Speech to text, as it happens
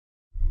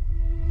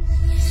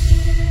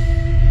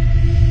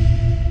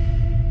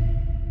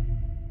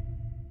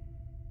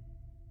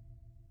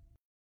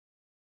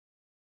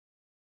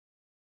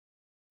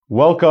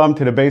Welcome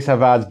to the Beis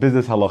Havad's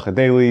Business Halacha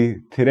Daily.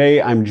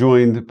 Today I'm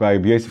joined by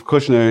Yosef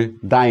Kushner,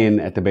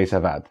 Dayan at the Beis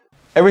Havad.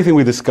 Everything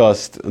we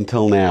discussed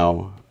until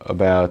now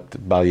about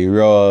Bal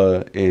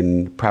Yirah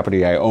in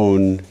property I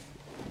own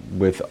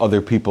with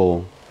other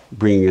people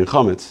bringing in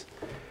chametz,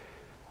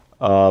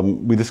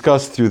 we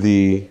discussed through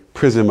the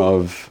prism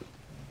of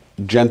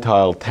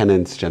Gentile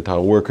tenants,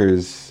 Gentile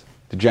workers.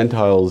 The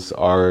Gentiles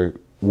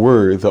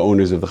were the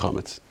owners of the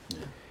chametz.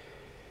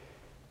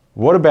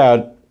 What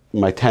about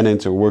my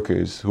tenants or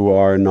workers who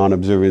are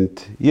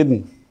non-observant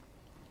Yidden?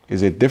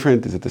 Is it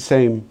different? Is it the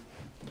same?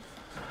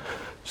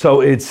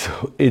 So it's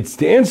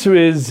the answer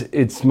is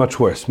it's much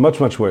worse, much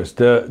worse.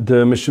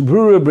 The Mishnah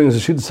Berurah brings a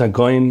Shittas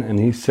HaGaon,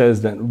 and he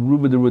says that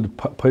Ruba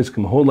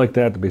Paiskim hold like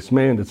that, the Beis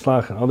Meir and the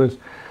Tzlach and others,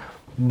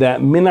 that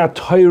Minat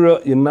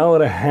Torah you're not allowed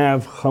to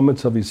have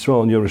chametz of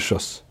Yisrael in your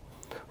rishus,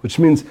 which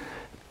means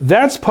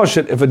that's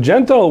pashut. If a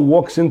Gentile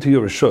walks into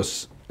your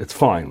rishus, it's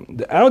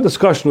fine. Our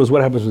discussion was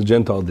what happens when a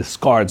Gentile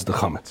discards the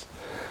chametz.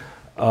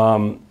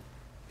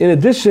 In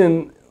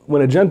addition,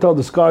 when a Gentile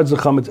discards the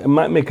chametz, it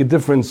might make a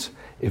difference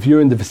if you're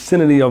in the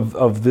vicinity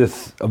of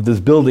this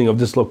building, of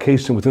this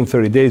location within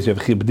 30 days. You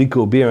have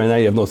chibdika beer, and now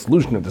you have no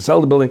solution. You have to sell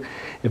the building.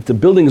 If the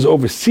building is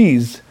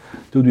overseas,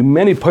 there would be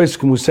many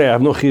poskim who say I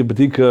have no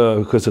chibdika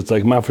because it's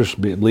like mafresh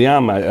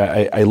liam.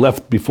 I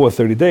left before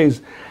 30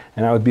 days,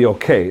 and I would be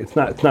okay. It's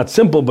not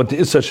simple, but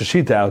there is such a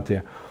shita out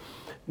there.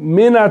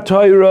 Minat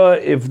Torah,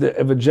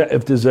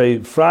 if there's a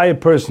friar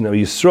person, a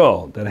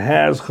Yisrael, that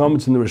has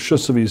chametz in the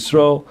rishus of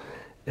Yisrael,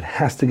 it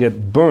has to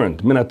get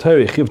burned. Minat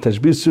Torah, chiv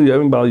tashbisu,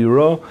 yavim bal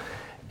yiro,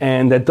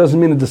 and that doesn't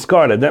mean to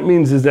discard it. That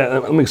means is that,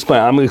 I'm going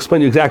to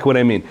explain you exactly what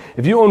I mean.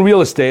 If you own real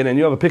estate and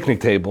you have a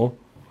picnic table,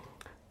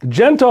 the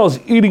Gentile's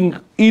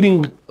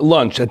eating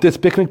lunch at this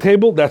picnic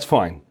table, that's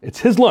fine.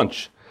 It's his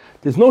lunch.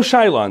 There's no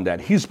shayla on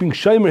that. He's being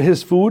shaymer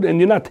his food, and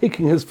you're not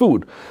taking his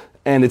food.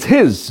 And it's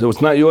his, so it's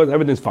not yours,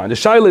 everything's fine. The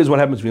shayla is what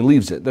happens when he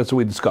leaves it. That's what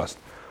we discussed.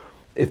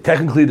 If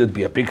technically there'd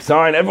be a big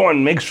sign,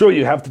 everyone make sure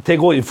you have to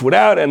take all your food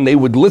out, and they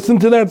would listen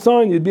to that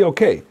sign, you'd be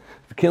okay.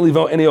 You can't leave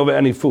out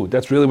any food.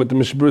 That's really what the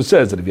Mishnah Berurah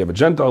says, that if you have a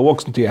Gentile who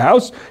walks into your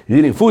house, you're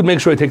eating food,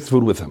 make sure he takes the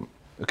food with him.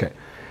 Okay.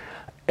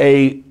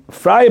 A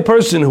friar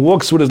person who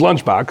walks with his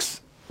lunchbox,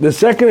 the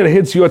second it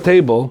hits your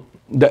table,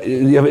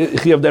 you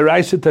have the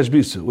Raisa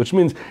Tashbisu, which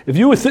means if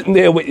you were sitting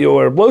there with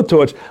your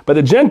blowtorch, by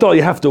the Gentile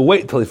you have to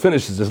wait till he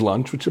finishes his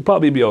lunch, which would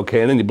probably be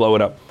okay, and then you blow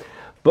it up.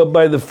 But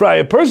by the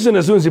friar person,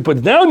 as soon as he puts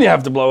it down, you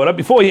have to blow it up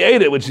before he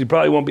ate it, which he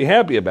probably won't be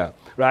happy about,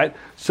 right?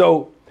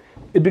 So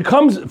it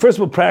becomes, first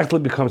of all, practically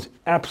it becomes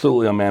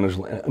absolutely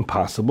unmanageable,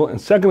 impossible, and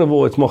second of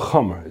all, it's more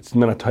chomer, it's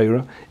Minat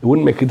Torah. It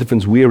wouldn't make a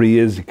difference where he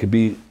is. It could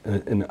be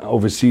in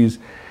overseas.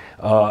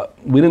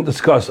 We didn't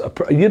discuss,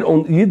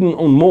 Yidden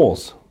own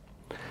malls.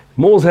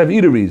 Malls have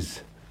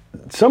eateries.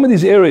 Some of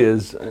these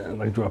areas,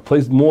 like there are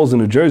malls in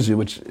New Jersey,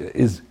 which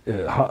is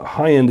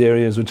high-end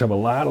areas, which have a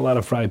lot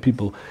of friar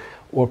people.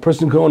 Or a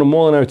person can own a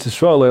mall in Eretz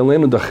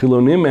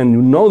Yisrael, and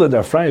you know that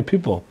they're friar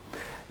people,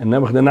 and they're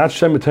not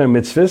shemitah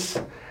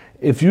mitzvahs.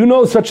 If you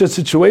know such a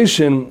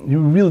situation, you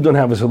really don't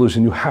have a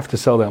solution. You have to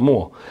sell that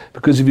mall,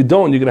 because if you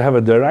don't, you're going to have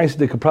a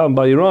deraisa problem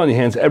by your own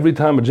hands every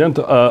time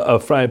a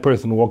friar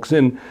person walks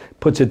in,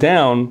 puts it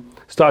down,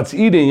 starts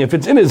eating. If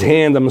it's in his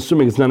hand, I'm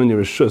assuming it's not in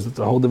your rishus. It's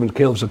a whole different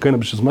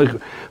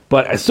kelev.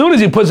 But as soon as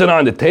he puts it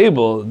on the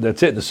table,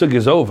 that's it. The sugya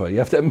is over. You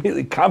have to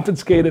immediately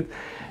confiscate it,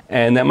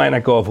 and that might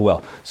not go over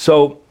well.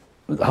 So,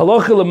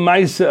 halacha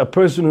l'maisa, a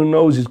person who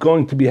knows he's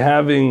going to be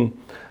having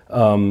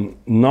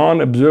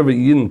non-observant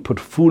yidden put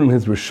food in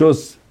his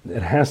rishus,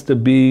 it has to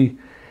be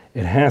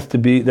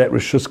that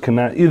rishus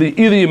cannot.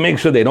 Either you make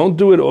sure they don't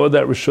do it, or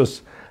that rishus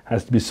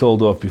has to be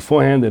sold off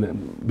beforehand.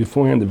 And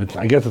beforehand,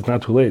 I guess it's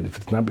not too late. If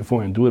it's not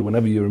beforehand, do it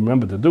whenever you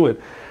remember to do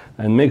it,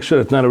 and make sure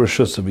it's not a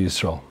rishus of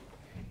Yisrael.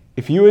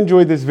 If you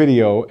enjoyed this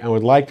video and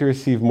would like to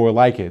receive more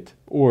like it,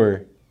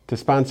 or to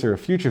sponsor a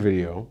future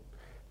video,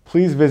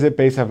 please visit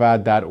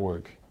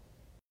beishavad.org.